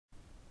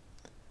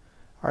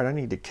All right, I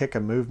need to kick a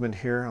movement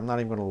here. I'm not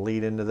even going to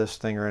lead into this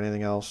thing or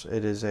anything else.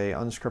 It is a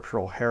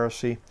unscriptural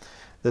heresy.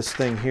 This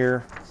thing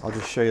here, I'll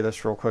just show you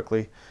this real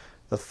quickly.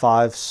 The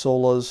 5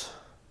 solas,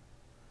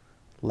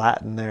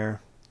 Latin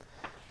there.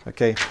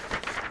 Okay,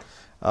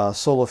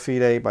 sola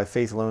fide, by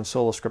faith alone.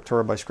 Sola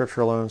scriptura, by scripture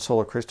alone.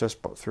 Sola Christus,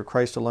 through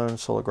Christ alone.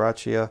 Sola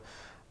gratia,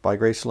 by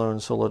grace alone.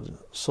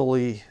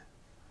 Solus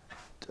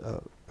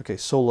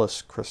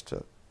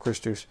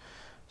Christus.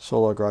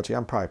 Sola gratia.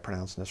 I'm probably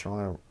pronouncing this wrong.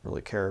 I don't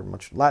really care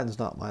much. Latin's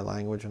not my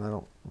language, and I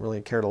don't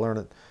really care to learn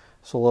it.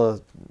 Sola,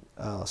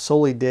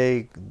 soli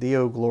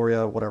Deo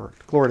gloria, whatever.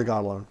 Glory to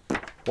God alone,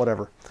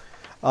 whatever.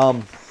 A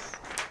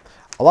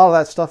lot of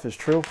that stuff is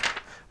true,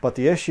 but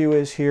the issue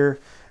is here,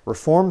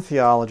 Reformed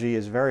theology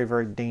is very,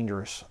 very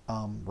dangerous.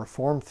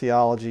 Reformed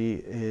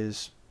theology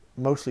is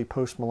mostly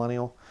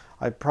post-millennial.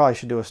 I probably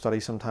should do a study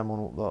sometime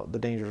on the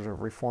dangers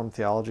of Reformed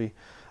theology.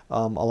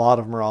 A lot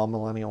of them are all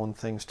millennial and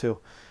things too.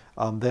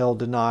 They'll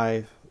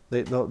deny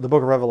the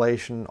book of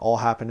Revelation all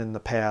happened in the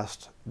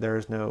past. There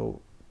is no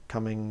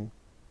coming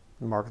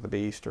mark of the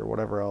beast or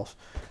whatever else.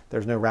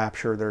 There's no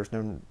rapture. There's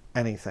no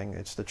anything.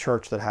 It's the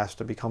church that has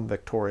to become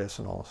victorious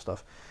and all this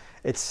stuff.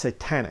 It's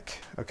satanic.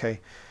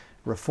 Okay,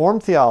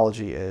 Reformed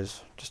theology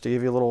is, just to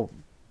give you a little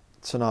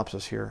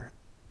synopsis here,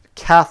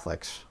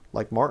 Catholics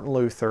like Martin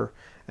Luther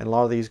and a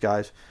lot of these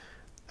guys,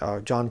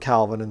 John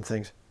Calvin and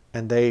things,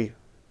 and they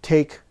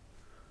take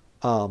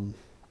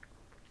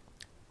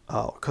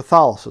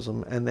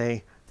Catholicism and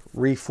they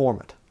reform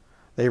it.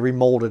 They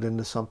remold it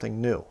into something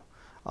new.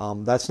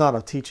 That's not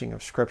a teaching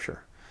of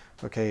Scripture.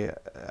 Okay,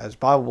 as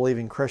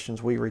Bible-believing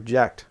Christians, we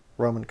reject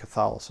Roman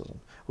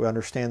Catholicism. We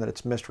understand that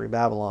it's Mystery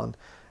Babylon,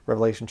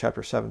 Revelation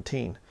chapter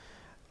 17.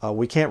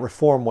 We can't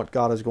reform what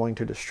God is going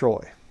to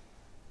destroy.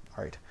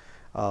 All right,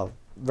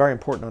 very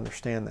important to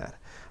understand that.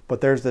 But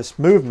there's this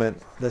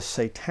movement, this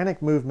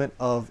satanic movement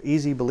of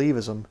easy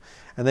believism,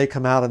 and they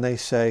come out and they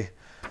say,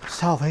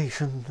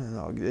 salvation,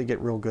 they get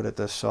real good at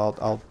this, so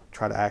I'll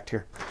try to act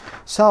here.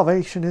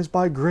 Salvation is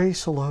by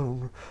grace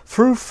alone,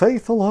 through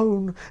faith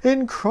alone,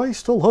 in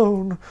Christ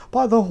alone,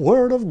 by the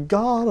word of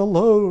God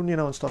alone, you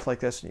know, and stuff like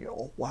this. And you go,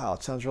 oh, wow,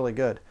 it sounds really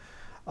good.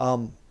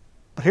 But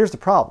here's the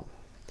problem.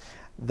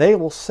 They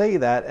will say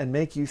that and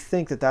make you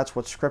think that that's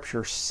what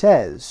Scripture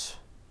says.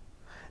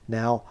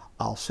 Now,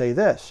 I'll say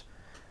this.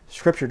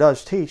 Scripture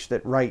does teach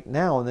that right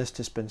now in this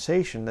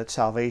dispensation that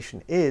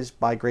salvation is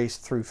by grace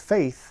through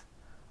faith.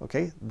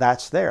 Okay,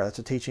 that's there. That's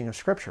a teaching of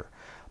Scripture.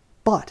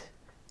 But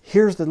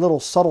here's the little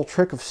subtle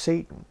trick of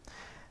Satan.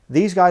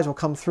 These guys will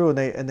come through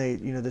and they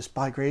you know, this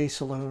by grace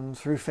alone,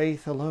 through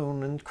faith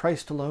alone, and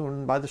Christ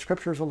alone, by the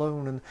Scriptures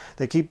alone, and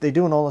they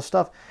doing all this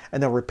stuff,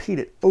 and they'll repeat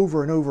it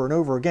over and over and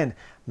over again,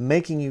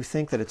 making you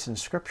think that it's in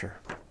Scripture.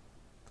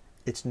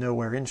 It's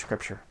nowhere in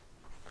Scripture.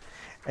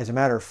 As a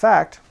matter of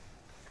fact,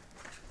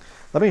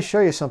 let me show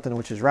you something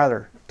which is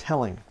rather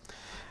telling.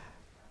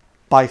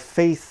 By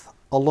faith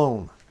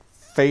alone.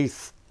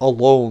 Faith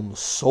alone.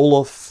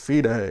 Sola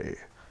fide.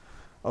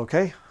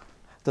 Okay?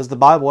 Does the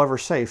Bible ever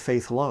say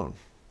faith alone?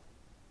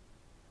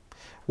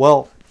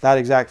 Well, that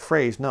exact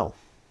phrase, no.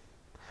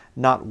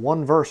 Not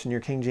one verse in your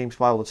King James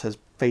Bible that says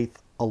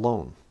faith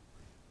alone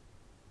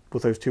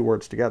with those two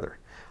words together.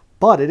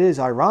 But it is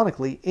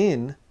ironically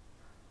in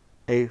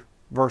a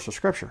verse of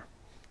Scripture.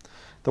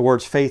 The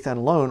words faith and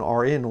alone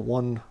are in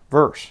one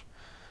verse.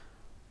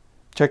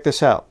 Check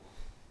this out.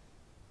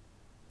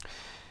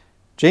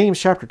 James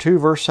chapter 2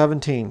 verse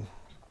 17.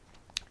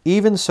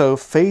 Even so,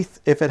 faith,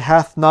 if it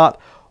hath not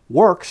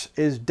works,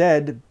 is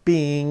dead,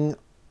 being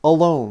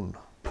alone.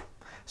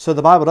 So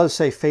the Bible does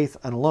say faith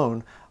and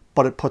alone,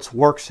 but it puts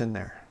works in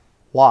there.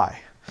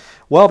 Why?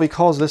 Well,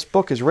 because this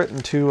book is written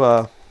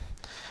to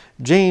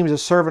James, a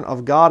servant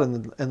of God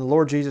and the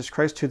Lord Jesus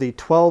Christ, to the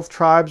 12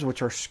 tribes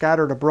which are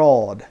scattered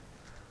abroad.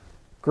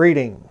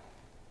 Greeting.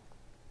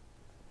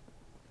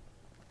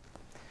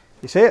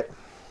 You see it?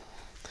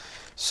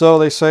 So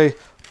they say,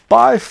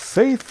 by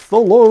faith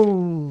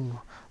alone.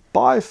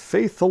 By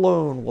faith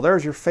alone. Well,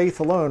 there's your faith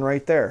alone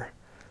right there.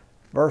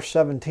 Verse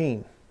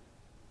 17.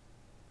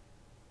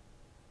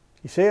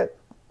 You see it?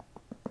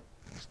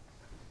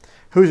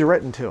 Who's it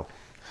written to?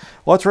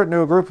 Well, it's written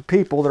to a group of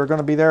people that are going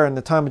to be there in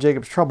the time of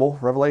Jacob's trouble.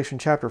 Revelation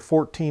chapter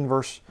 14,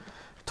 verse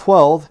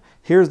 12.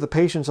 Here's the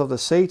patience of the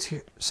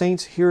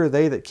saints. Here are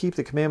they that keep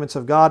the commandments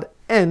of God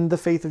and the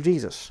faith of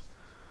Jesus.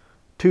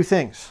 Two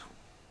things.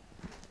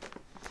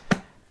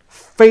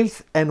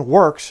 Faith and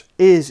works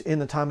is in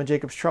the time of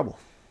Jacob's trouble.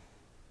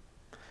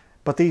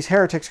 But these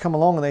heretics come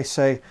along and they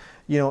say,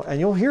 you know, and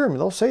you'll hear them,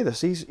 they'll say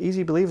this, these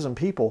easy believers and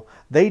people,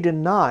 they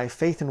deny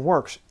faith and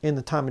works in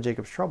the time of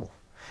Jacob's trouble.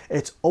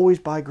 It's always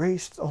by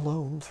grace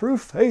alone, through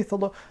faith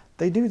alone.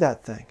 They do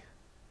that thing.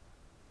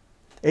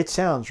 It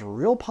sounds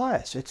real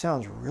pious. It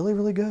sounds really,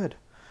 really good.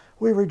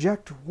 We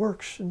reject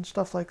works and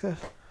stuff like this.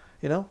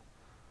 You know,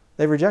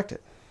 they reject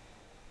it.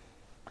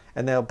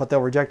 But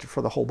they'll reject it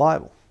for the whole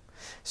Bible.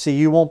 See,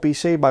 you won't be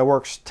saved by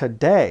works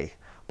today,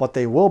 but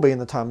they will be in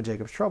the time of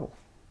Jacob's trouble.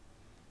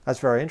 That's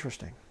very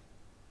interesting.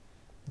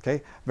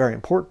 Okay, very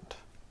important.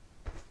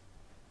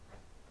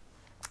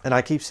 And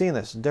I keep seeing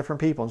this, different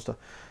people and stuff.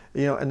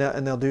 You know,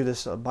 and they'll do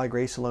this by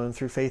grace alone,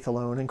 through faith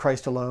alone, in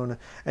Christ alone,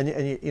 and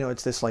you know,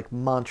 it's this like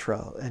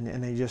mantra,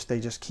 and they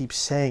just keep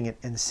saying it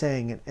and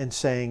saying it and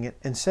saying it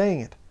and saying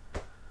it,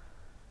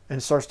 and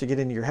it starts to get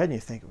into your head, and you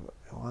think,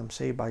 oh, I'm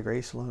saved by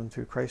grace alone,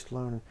 through Christ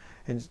alone,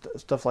 and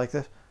stuff like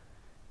this.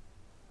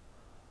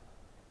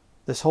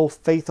 This whole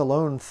faith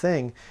alone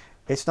thing,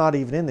 it's not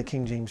even in the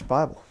King James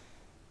Bible,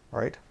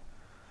 right?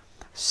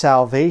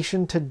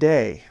 Salvation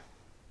today,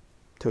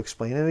 to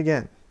explain it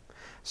again.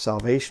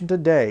 Salvation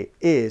today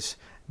is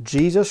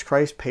Jesus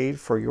Christ paid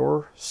for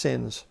your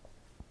sins,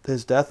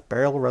 his death,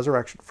 burial,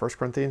 resurrection. 1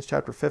 Corinthians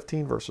chapter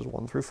 15, verses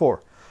 1 through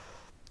 4.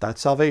 That's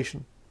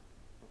salvation.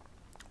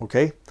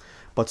 Okay?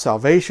 But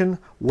salvation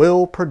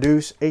will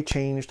produce a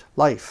changed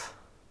life.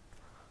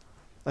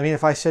 I mean,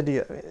 if I said to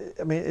you,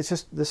 I mean, it's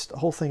just, this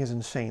whole thing is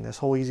insane. This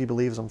whole easy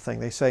believism thing.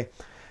 They say,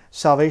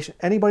 salvation,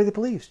 anybody that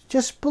believes,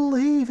 just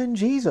believe in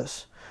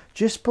Jesus.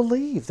 Just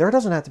believe. There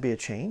doesn't have to be a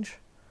change.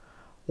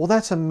 Well,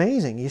 that's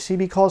amazing. You see,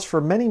 because for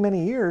many,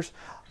 many years,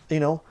 you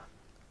know,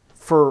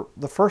 for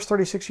the first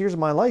 36 years of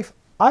my life,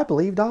 I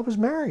believed I was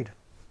married.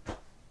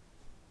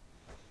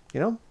 You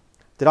know,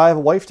 did I have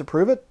a wife to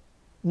prove it?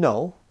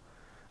 No.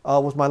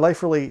 Was my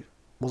life really,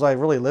 was I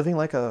really living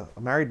like a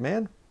married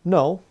man?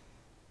 No.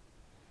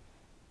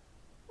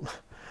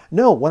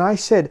 No, when I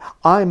said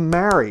I'm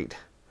married,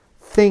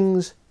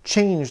 things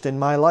changed in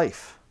my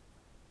life.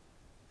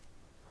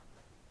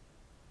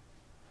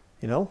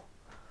 You know?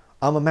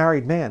 I'm a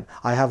married man.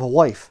 I have a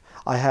wife.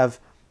 I have,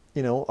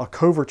 you know, a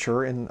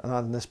coverture in,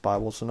 not in this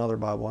Bible, it's another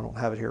Bible. I don't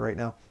have it here right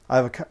now. I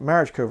have a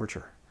marriage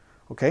coverture.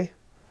 Okay?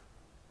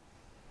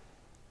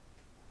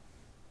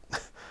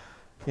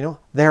 You know,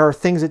 there are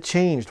things that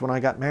changed when I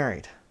got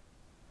married.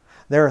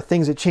 There are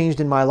things that changed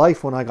in my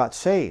life when I got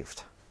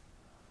saved.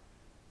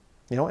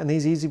 You know, and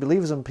these easy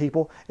believism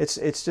people,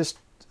 it's just,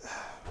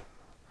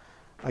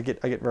 I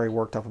get very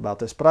worked up about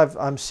this, but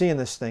I'm seeing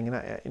this thing,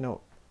 and you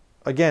know,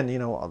 again, you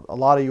know, a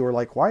lot of you are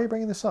like, why are you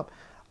bringing this up?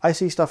 I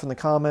see stuff in the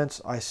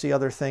comments. I see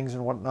other things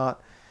and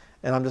whatnot.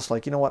 And I'm just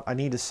like, you know what? I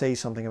need to say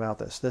something about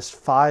this. This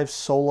 5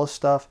 sola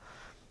stuff,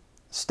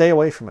 stay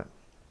away from it.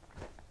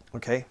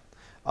 Okay?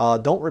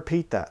 Don't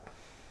repeat that.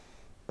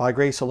 By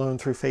grace alone,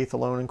 through faith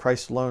alone, in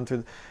Christ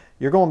alone.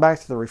 You're going back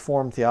to the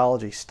Reformed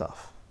theology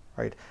stuff.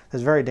 Right?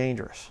 That's very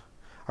dangerous.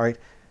 All right?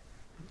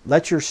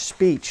 Let your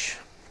speech,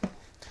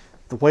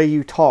 the way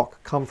you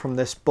talk, come from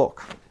this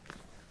book.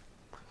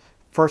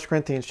 1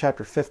 Corinthians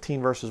chapter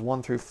 15, verses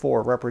 1 through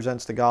 4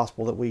 represents the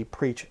gospel that we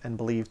preach and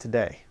believe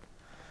today.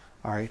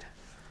 All right?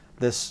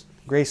 This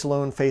grace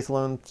alone, faith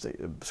alone,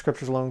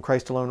 scriptures alone,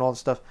 Christ alone, all this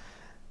stuff,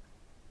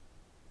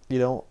 you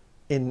know,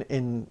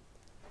 in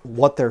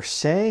what they're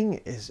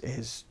saying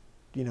is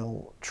you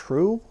know,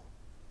 true,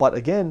 but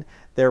again,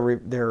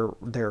 they're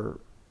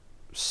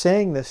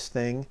saying this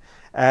thing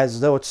as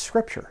though it's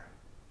scripture.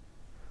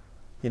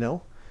 You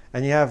know?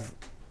 And you have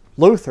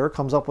Luther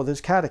comes up with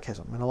his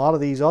catechism, and a lot of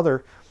these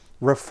other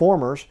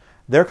reformers,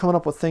 they're coming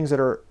up with things that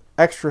are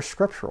extra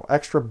scriptural,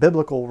 extra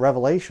biblical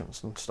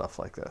revelations and stuff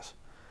like this.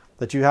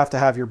 That you have to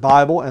have your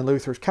Bible and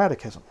Luther's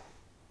catechism.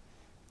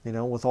 You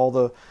know, with all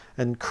the,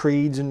 and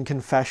creeds and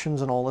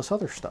confessions and all this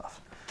other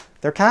stuff.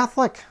 They're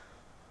Catholic.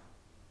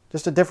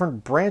 Just a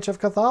different branch of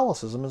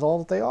Catholicism is all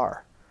that they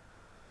are.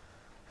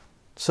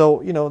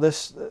 So, you know,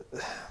 this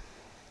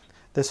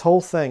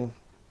whole thing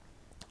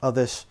of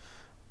this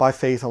by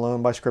faith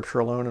alone, by scripture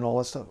alone and all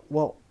that stuff.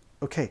 Well,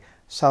 okay,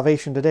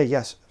 salvation today,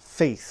 yes,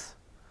 faith.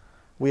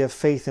 We have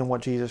faith in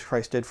what Jesus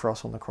Christ did for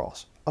us on the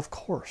cross. Of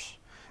course.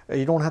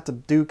 You don't have to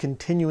do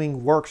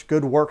continuing works,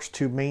 good works,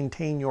 to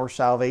maintain your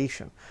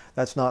salvation.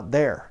 That's not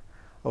there.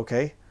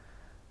 Okay?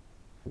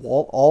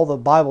 All the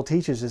Bible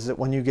teaches is that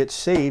when you get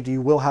saved,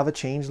 you will have a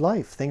changed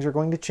life. Things are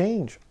going to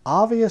change.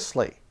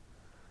 Obviously.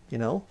 You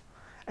know?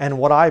 And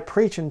what I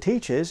preach and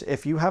teach is,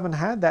 if you haven't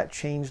had that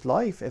changed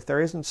life, if there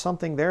isn't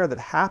something there that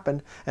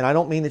happened, and I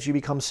don't mean that you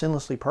become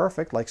sinlessly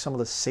perfect, like some of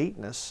the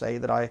Satanists say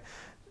that I,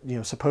 you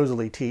know,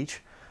 supposedly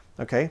teach,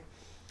 okay?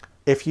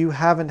 If you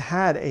haven't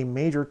had a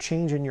major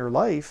change in your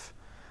life,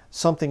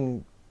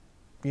 something,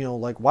 you know,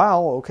 like,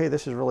 wow, okay,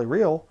 this is really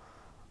real,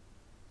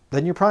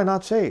 then you're probably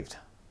not saved.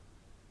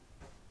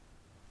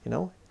 You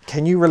know?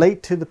 Can you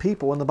relate to the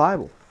people in the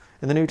Bible,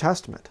 in the New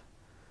Testament?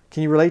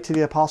 Can you relate to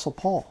the Apostle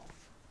Paul?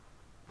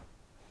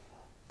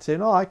 Say,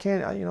 no, I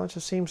can't, you know, it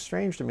just seems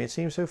strange to me. It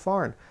seems so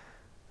foreign.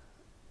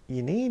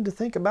 You need to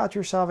think about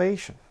your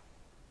salvation.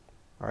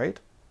 All right?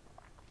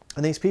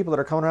 And these people that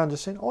are coming around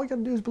just saying, all you got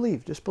to do is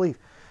believe. Just believe.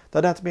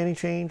 Doesn't have to be any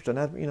change. Doesn't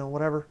have, you know,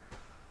 whatever.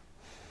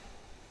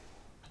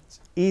 It's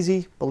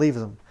easy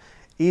believism.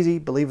 Easy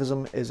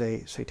believism is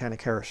a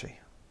satanic heresy.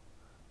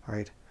 All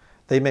right?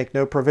 They make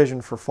no provision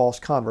for false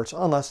converts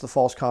unless the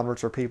false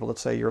converts are people that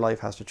say your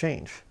life has to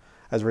change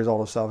as a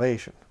result of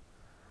salvation.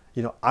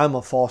 You know, I'm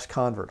a false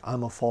convert.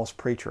 I'm a false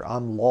preacher.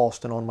 I'm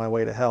lost and on my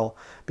way to hell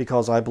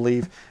because I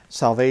believe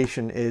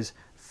salvation is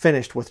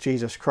finished with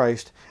Jesus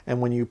Christ.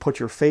 And when you put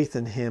your faith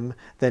in Him,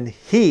 then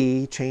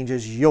He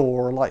changes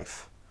your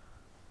life.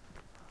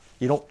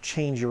 You don't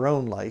change your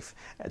own life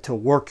to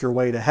work your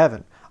way to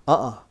heaven.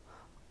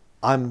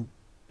 I'm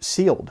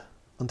sealed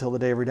until the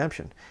day of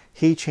redemption.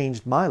 He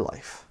changed my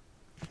life,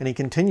 and he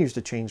continues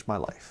to change my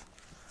life.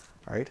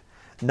 All right?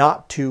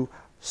 Not to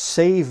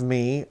save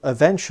me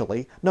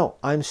eventually. No,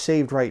 I'm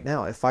saved right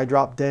now. If I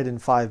drop dead in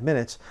 5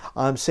 minutes,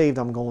 I'm saved.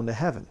 I'm going to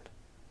heaven.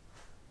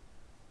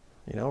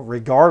 You know,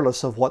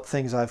 regardless of what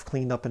things I've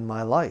cleaned up in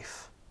my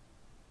life.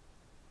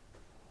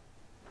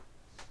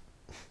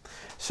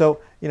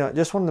 So, you know,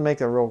 just wanted to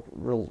make a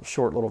real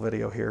short little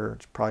video here.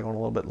 It's probably going a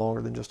little bit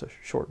longer than just a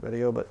short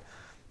video, but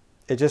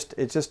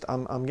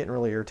I'm getting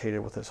really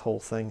irritated with this whole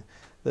thing,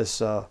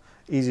 this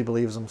easy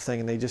believism thing,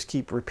 and they just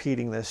keep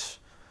repeating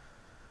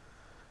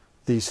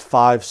these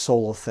 5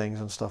 sola things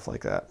and stuff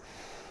like that.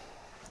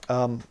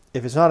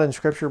 If it's not in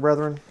Scripture,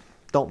 brethren,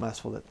 don't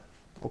mess with it.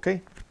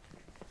 Okay?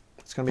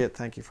 That's going to be it.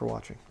 Thank you for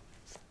watching.